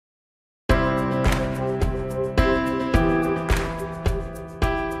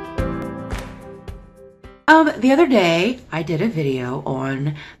The other day, I did a video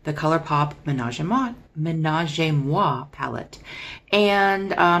on the Colourpop Menage Muah palette.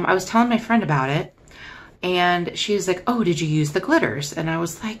 And I was telling my friend about it. And she's like, oh, did you use the glitters? And I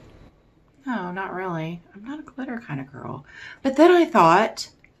was like, no, not really. I'm not a glitter kind of girl. But then I thought,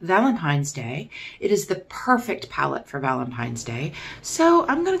 Valentine's Day, it is the perfect palette for Valentine's Day. So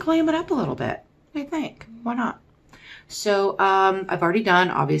I'm going to glam it up a little bit. What do you think? Why not? So I've already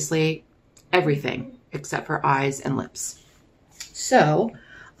done, obviously, everything except for eyes and lips. So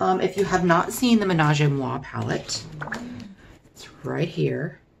if you have not seen the Menage Muah palette, it's right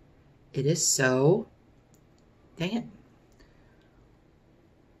here. It is so, dang it.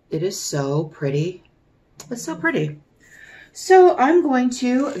 It is so pretty. It's so pretty. So I'm going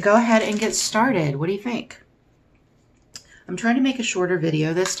to go ahead and get started. What do you think? I'm trying to make a shorter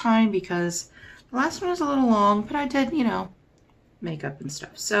video this time because the last one was a little long, but I did, you know, makeup and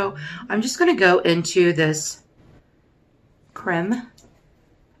stuff. So I'm just going to go into this creme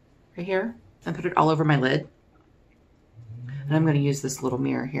right here and put it all over my lid. And I'm going to use this little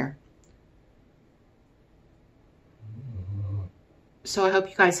mirror here. So I hope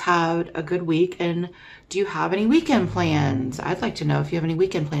you guys had a good week. And do you have any weekend plans? I'd like to know if you have any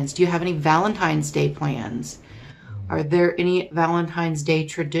weekend plans. Do you have any Valentine's Day plans? Are there any Valentine's Day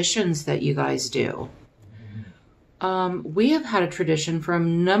traditions that you guys do? We have had a tradition for a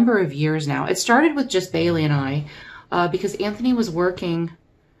number of years now. It started with just Bailey and I because Anthony was working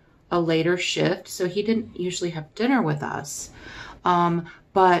a later shift, so he didn't usually have dinner with us.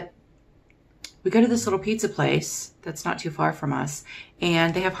 But we go to this little pizza place that's not too far from us,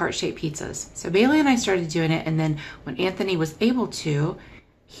 and they have heart-shaped pizzas. So Bailey and I started doing it, and then when Anthony was able to,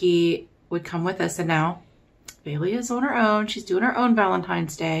 he would come with us, and now Bailey is on her own. She's doing her own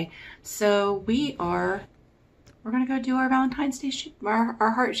Valentine's Day. So we're going to go do our Valentine's Day, our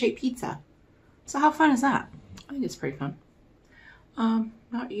heart-shaped pizza. So how fun is that? I think it's pretty fun.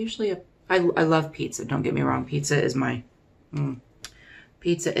 Not usually I love pizza. Don't get me wrong. Pizza is my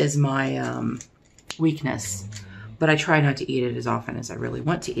weakness, but I try not to eat it as often as I really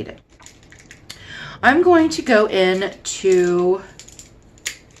want to eat it. I'm going to go into,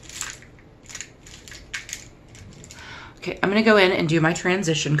 okay, I'm going to go in and do my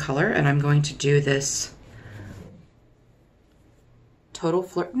transition color, and I'm going to do this Total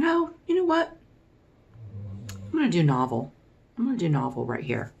Flirt. No, you know what? I'm going to do Novel. I'm going to do Novel right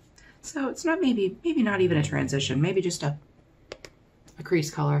here. So it's not maybe not even a transition, maybe just a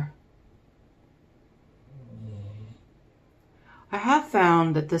crease color. I have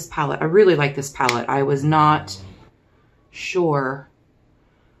found that this palette, I really like this palette. I was not sure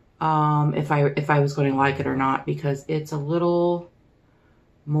if I was going to like it or not because it's a little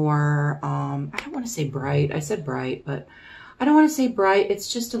more, I don't want to say bright. I said bright, but I don't want to say bright.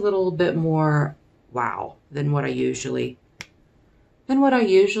 It's just a little bit more wow than what I usually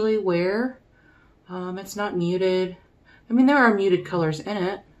wear. It's not muted. I mean, there are muted colors in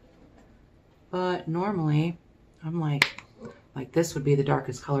it, but normally I'm like this would be the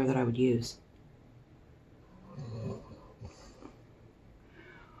darkest color that I would use.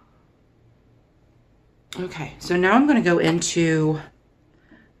 Okay, so now I'm going to go into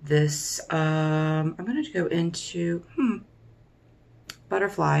this, I'm going to go into,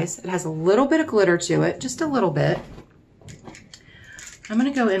 Butterflies. It has a little bit of glitter to it, just a little bit. I'm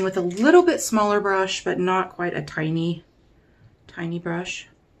going to go in with a little bit smaller brush, but not quite a tiny brush.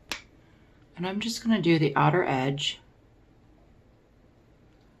 And I'm just going to do the outer edge.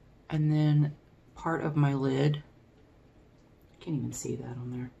 And then part of my lid. Can't even see that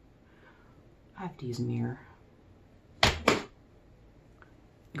on there. I have to use a mirror.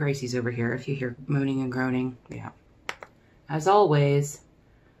 Gracie's over here if you hear moaning and groaning. Yeah. As always,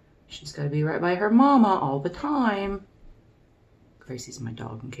 she's got to be right by her mama all the time. Gracie's my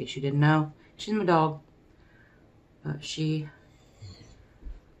dog, in case you didn't know. She's my dog. But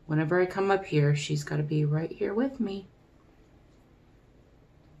whenever I come up here, she's got to be right here with me.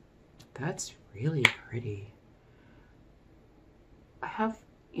 That's really pretty. I have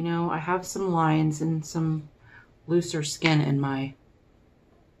some lines and some looser skin in my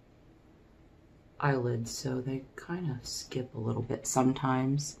eyelids, so they kind of skip a little bit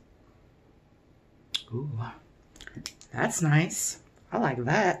sometimes. Ooh, that's nice. I like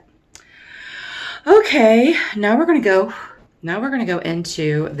that. Okay, now we're gonna go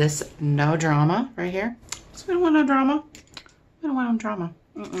into this No Drama right here. So we don't want no drama. We don't want no drama.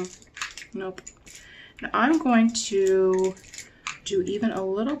 Nope. Now I'm going to do even a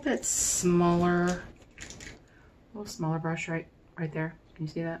little bit smaller, brush right there. Can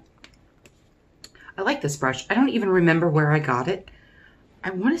you see that? I like this brush. I don't even remember where I got it. I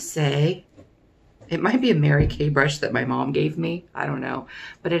want to say It might be a Mary Kay brush that my mom gave me. I don't know.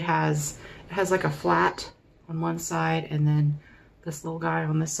 But it has like a flat on one side and then this little guy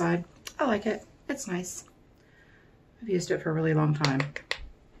on this side. I like it. It's nice. I've used it for a really long time.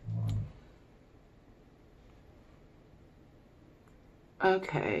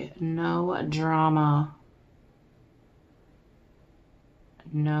 Okay, no drama.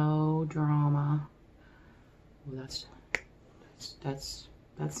 No drama. Well, that's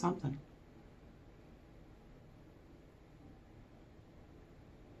something.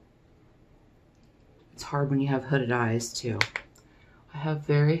 It's hard when you have hooded eyes too. I have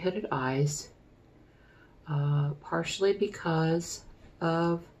very hooded eyes, partially because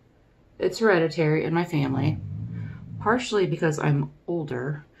of it's hereditary in my family, partially because I'm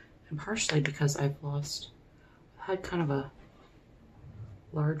older, and partially because I've had kind of a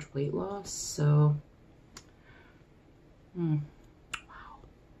large weight loss. So, wow,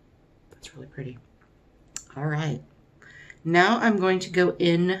 that's really pretty. All right, now I'm going to go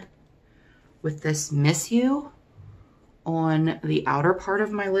in with this Miss You on the outer part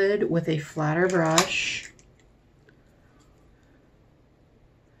of my lid with a flatter brush.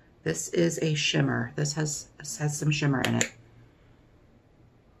 This is a shimmer. This has some shimmer in it.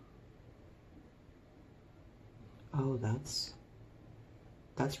 Oh, that's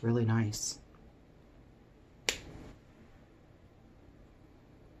really nice.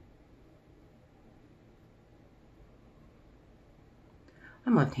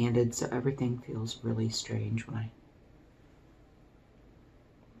 I'm left-handed, so everything feels really strange when I...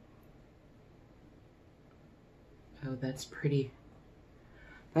 Oh, that's pretty.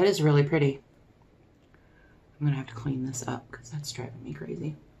 That is really pretty. I'm gonna have to clean this up because that's driving me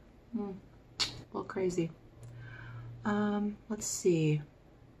crazy. A little crazy. Let's see.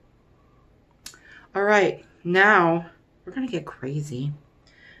 All right, now we're gonna get crazy.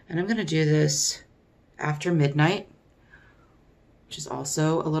 And I'm gonna do this after midnight, which is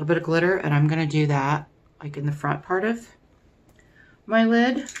also a little bit of glitter, and I'm gonna do that like in the front part of my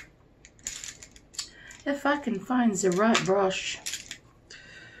lid. If I can find the right brush.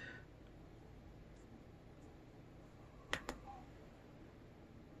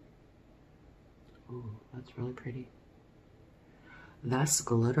 Ooh, that's really pretty. That's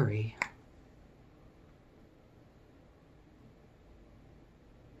glittery.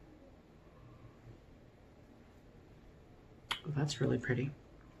 Oh, that's really pretty.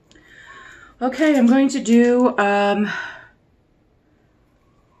 Okay, I'm going to do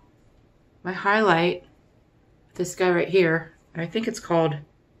my highlight, this guy right here. I think it's called,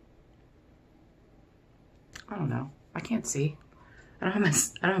 I don't know. I can't see. I don't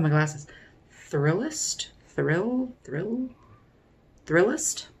have my glasses. Thrillist? Thrillist?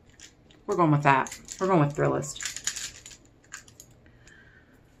 We're going with that. We're going with Thrillist.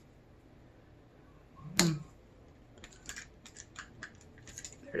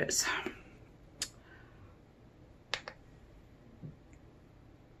 There it is.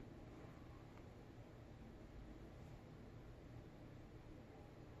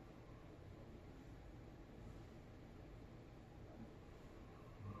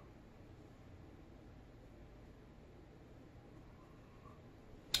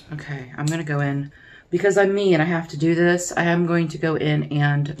 Okay, I'm gonna go in, because I'm me and I have to do this, I am going to go in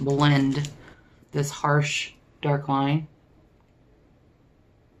and blend this harsh dark line.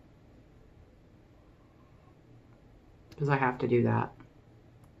 Because I have to do that.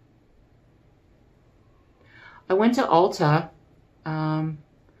 I went to Ulta. I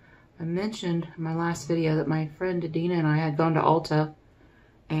mentioned in my last video that my friend Adina and I had gone to Ulta,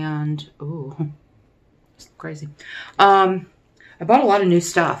 and ooh, it's crazy. I bought a lot of new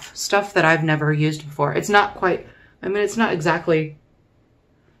stuff that I've never used before. It's not quite, I mean, it's not exactly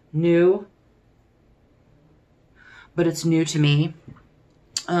new, but it's new to me.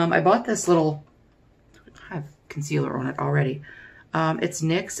 I bought this little, I have concealer on it already. It's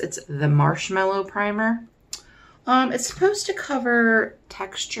NYX, it's the Marshmallow Primer. It's supposed to cover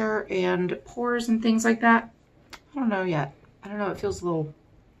texture and pores and things like that. I don't know yet. I don't know, it feels a little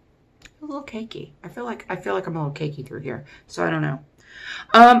cakey. I feel like I'm a little cakey through here, so I don't know.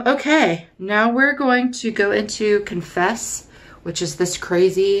 Okay, now we're going to go into Confess, which is this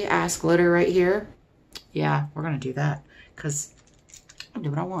crazy ass glitter right here. Yeah, we're gonna do that because I do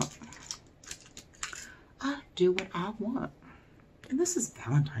what I want. I do what I want. And this is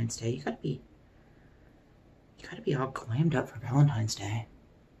Valentine's Day. You gotta be all glammed up for Valentine's Day.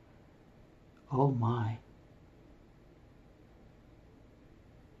 Oh my.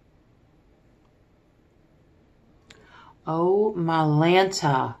 Oh my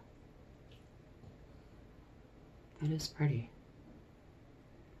Lanta. That is pretty.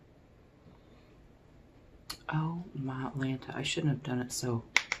 Oh my Atlanta, I shouldn't have done it so.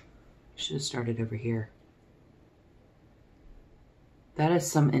 I should have started over here. That is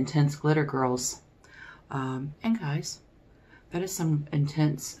some intense glitter, girls. And guys, that is some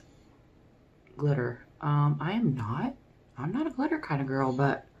intense glitter. I'm not a glitter kind of girl,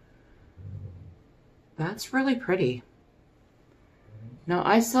 but that's really pretty. Now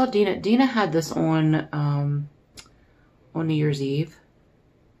I saw Dina had this on New Year's Eve.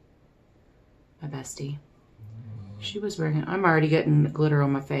 My bestie. She was wearing it. I'm already getting glitter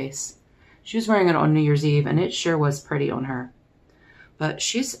on my face. She was wearing it on New Year's Eve, and it sure was pretty on her. But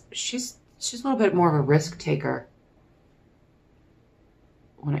she's a little bit more of a risk taker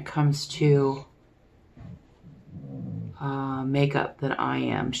when it comes to makeup than I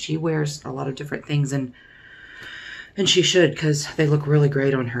am. She wears a lot of different things, and she should, because they look really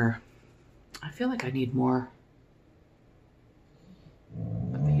great on her. I feel like I need more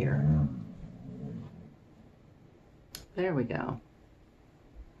up here. There we go.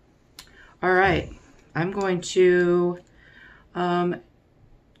 All right, I'm going to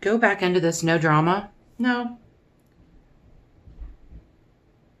go back into this No Drama. No.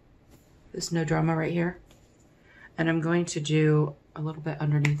 This No Drama right here. And I'm going to do a little bit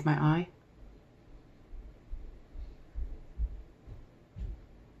underneath my eye.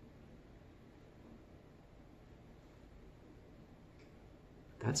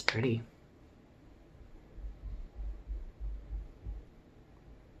 That's pretty.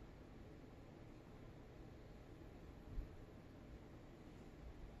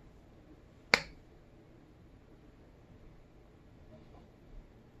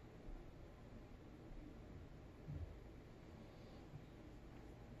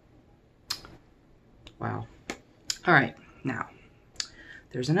 Wow. All right, now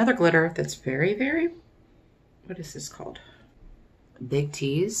there's another glitter that's very, very, what is this called? Big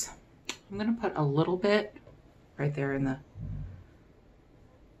Tease. I'm gonna put a little bit right there in the,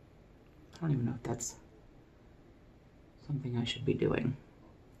 I don't even know if that's something I should be doing.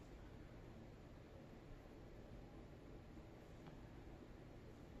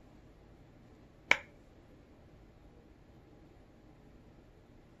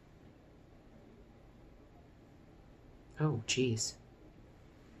 Oh, geez.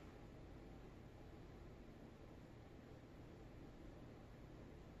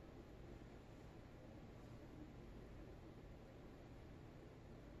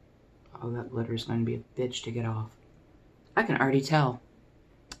 Oh, that glitter is going to be a bitch to get off. I can already tell,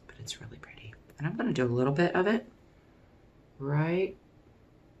 but it's really pretty. And I'm going to do a little bit of it right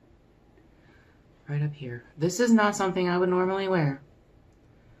up here. This is not something I would normally wear,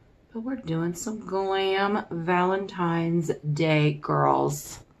 but we're doing some glam Valentine's Day,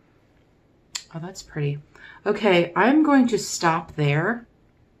 girls. Oh, that's pretty. Okay, I'm going to stop there.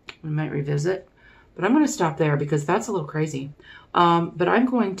 We might revisit, but I'm going to stop there because that's a little crazy. But I'm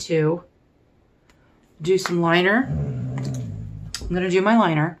going to do some liner. I'm going to do my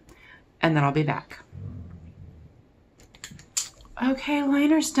liner, and then I'll be back. Okay,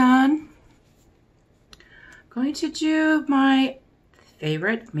 liner's done. Going to do my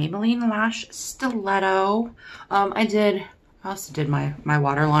favorite Maybelline Lash Stiletto. I also did my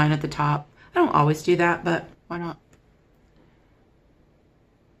waterline at the top. I don't always do that, but why not?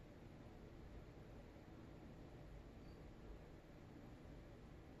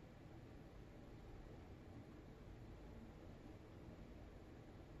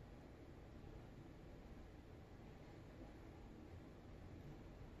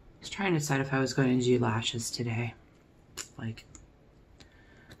 I was trying to decide if I was going to do lashes today. Like,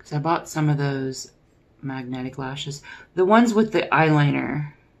 because I bought some of those magnetic lashes. The ones with the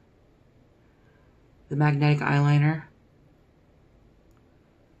eyeliner. The magnetic eyeliner.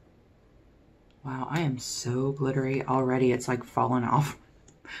 Wow, I am so glittery already. It's like falling off.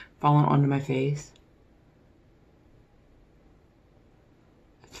 Falling onto my face.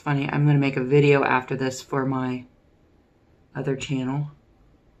 It's funny. I'm going to make a video after this for my other channel.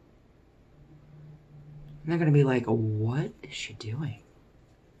 And they're going to be like, what is she doing?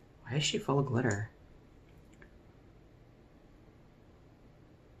 Why is she full of glitter?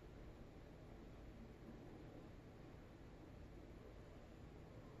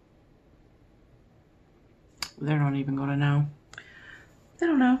 They're not even going to know. They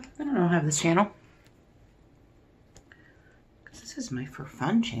don't know. They don't know I have this channel. Because this is my for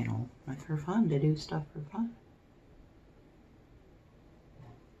fun channel. My for fun, to do stuff for fun.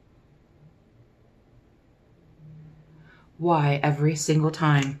 Why every single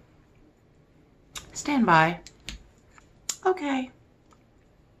time? Stand by. Okay.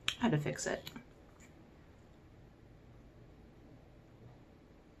 I had to fix it.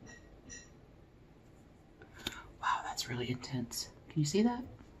 really intense. Can you see that?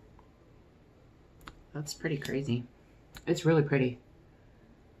 That's pretty crazy. It's really pretty.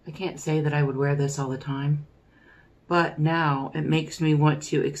 I can't say that I would wear this all the time, but now it makes me want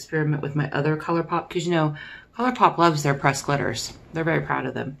to experiment with my other Colourpop, because you know, Colourpop loves their pressed glitters. They're very proud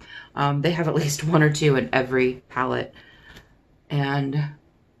of them. They have at least 1 or 2 in every palette, and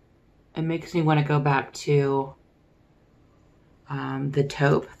it makes me want to go back to the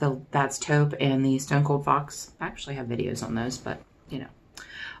taupe, that's taupe, and the Stone Cold Fox. I actually have videos on those, but you know,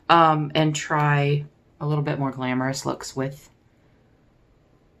 and try a little bit more glamorous looks with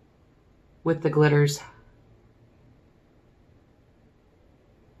the glitters.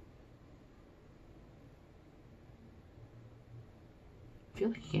 I feel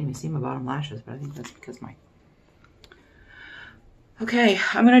like you can't even see my bottom lashes, but I think that's because my... Okay,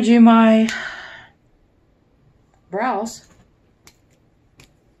 I'm gonna do my brows.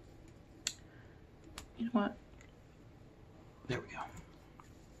 You know what? There we go.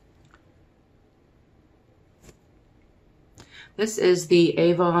 This is the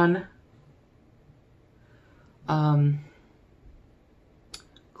Avon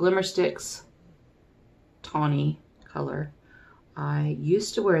Glimmer Sticks Tawny color. I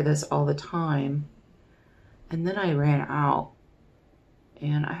used to wear this all the time, and then I ran out,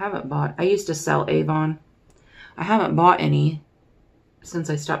 and I haven't bought... I used to sell Avon. I haven't bought any since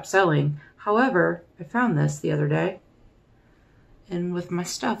I stopped selling. However, I found this the other day, and with my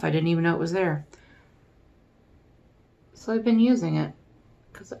stuff, I didn't even know it was there. So I've been using it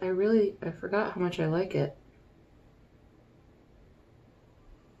because I forgot how much I like it.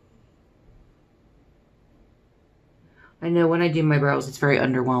 I know when I do my brows, it's very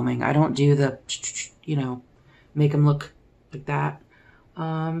underwhelming. I don't do the, you know, make them look like that.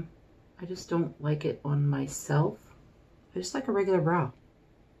 I just don't like it on myself. I just like a regular brow.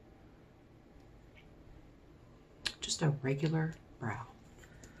 Just a regular brow.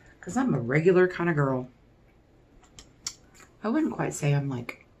 Because I'm a regular kind of girl. I wouldn't quite say I'm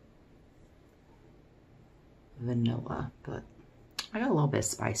like vanilla, but I got a little bit of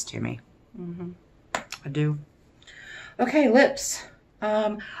spice to me. I do. Okay, lips.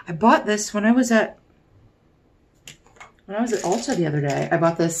 I bought this when I was at Ulta the other day. I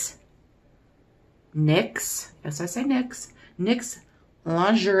bought this NYX, yes I say NYX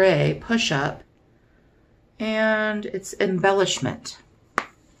Lingerie Push-Up, and it's embellishment.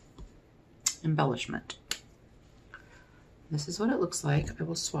 This is what it looks like. I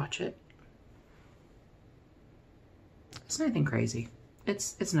will swatch it. It's nothing crazy.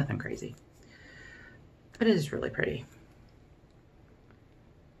 It's nothing crazy. But it is really pretty.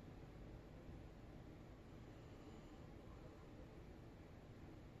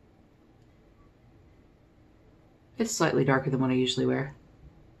 It's slightly darker than what I usually wear.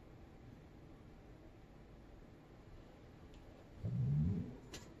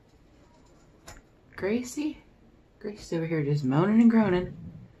 Gracie's over here just moaning and groaning.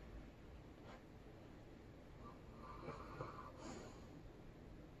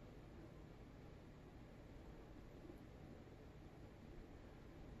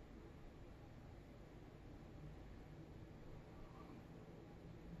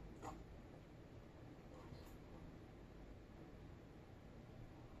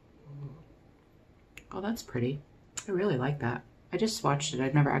 Oh, that's pretty. I really like that. I just swatched it.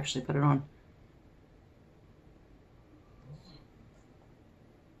 I've never actually put it on.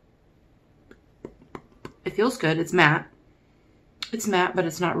 It feels good. It's matte. It's matte, but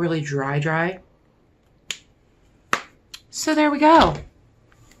it's not really dry. So there we go.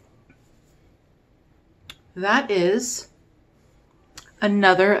 That is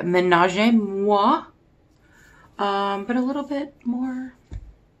another Menage Muah, but a little bit more,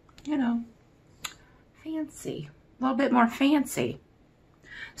 you know, fancy. A little bit more fancy.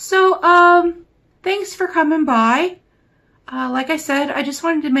 So, thanks for coming by. Like I said, I just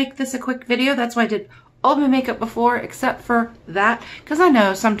wanted to make this a quick video. That's why I did all my makeup before, except for that, because I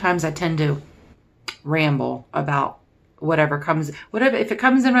know sometimes I tend to ramble about whatever, if it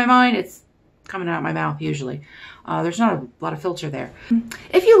comes in my mind, it's coming out of my mouth usually. There's not a lot of filter there.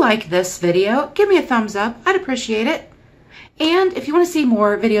 If you like this video, give me a thumbs up. I'd appreciate it. And if you want to see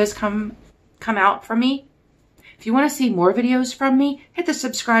more videos come out from me, if you want to see more videos from me, hit the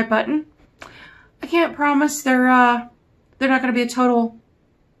subscribe button. I can't promise they're not going to be a total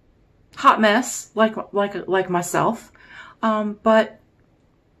hot mess like myself, but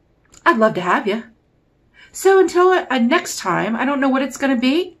I'd love to have you. So until next time, I don't know what it's going to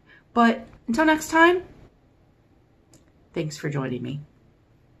be, but until next time, thanks for joining me.